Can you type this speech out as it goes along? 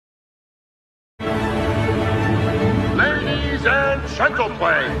gentle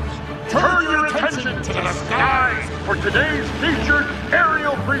planes. Turn your attention to the skies for today's featured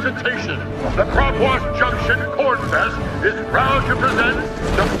aerial presentation. The Crop Wash Junction Corn Fest is proud to present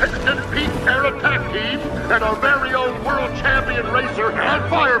the Piston Peak Air Attack Team and our very own world champion racer and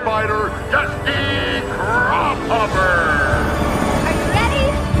firefighter, Diseny Nickelodeon. Are you ready?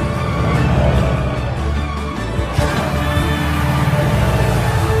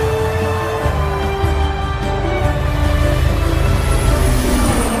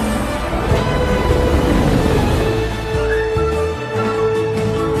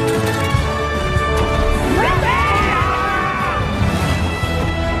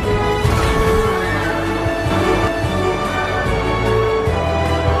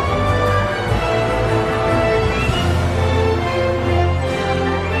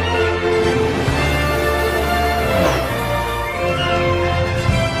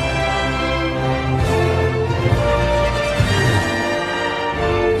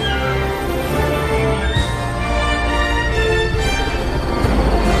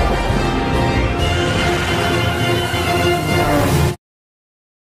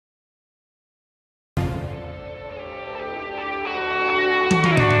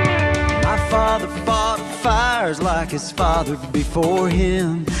 Father fought fires like his father before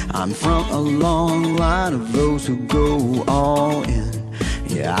him. I'm from a long line of those who go all in.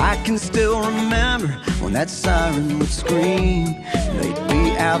 Yeah, I can still remember when that siren would scream. They'd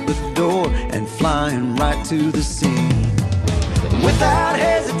be out the door and flying right to the scene. Without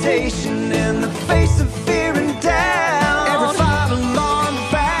hesitation, in the face of fear and doubt, every five-alarm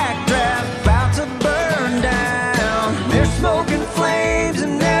backdraft about to burn down. They're smoking flames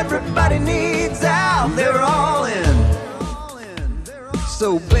and everybody needs out. They're all in.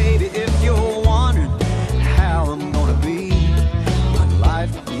 So baby, if you're wondering how I'm gonna be when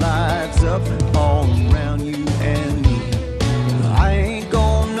life lights up all around you and me, I ain't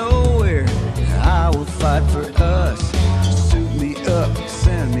going nowhere. I will fight for us. Suit me up,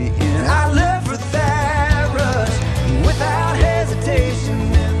 send me in. I live for that rush without hesitation,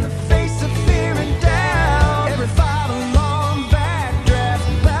 in the face of fear and doubt. Every five-alarm backdraft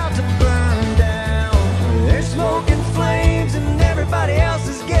about to burn down. They're smoking flames and everybody else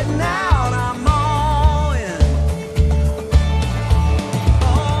is getting out. I'm all in.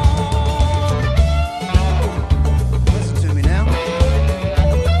 Listen to me now.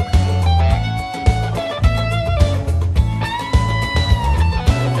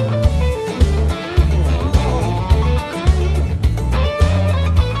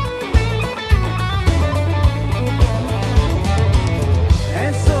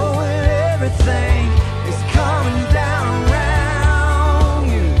 And so when everything is coming down around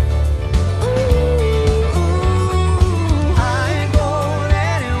you, I ain't going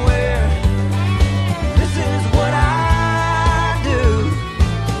anywhere. This is what I do.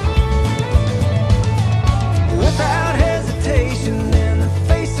 Without hesitation, in the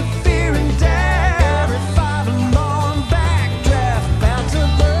face of fear and doubt, every five-alarm backdraft about to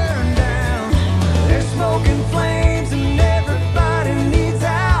burn down. They're smoking flames and everybody needs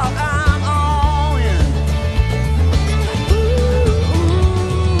out. I'm all in.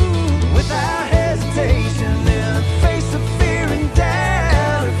 Without hesitation, in the face of fear and doubt,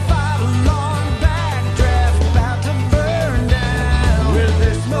 every five-alarm backdraft about to burn down. Where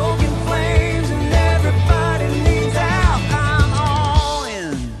they're smoking flames and everybody needs out. I'm all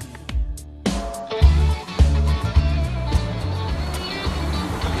in.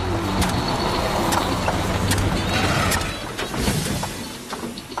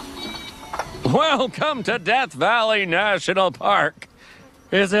 Welcome to Death Valley National Park.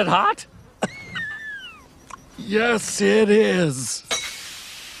 Is it hot? Yes, it is.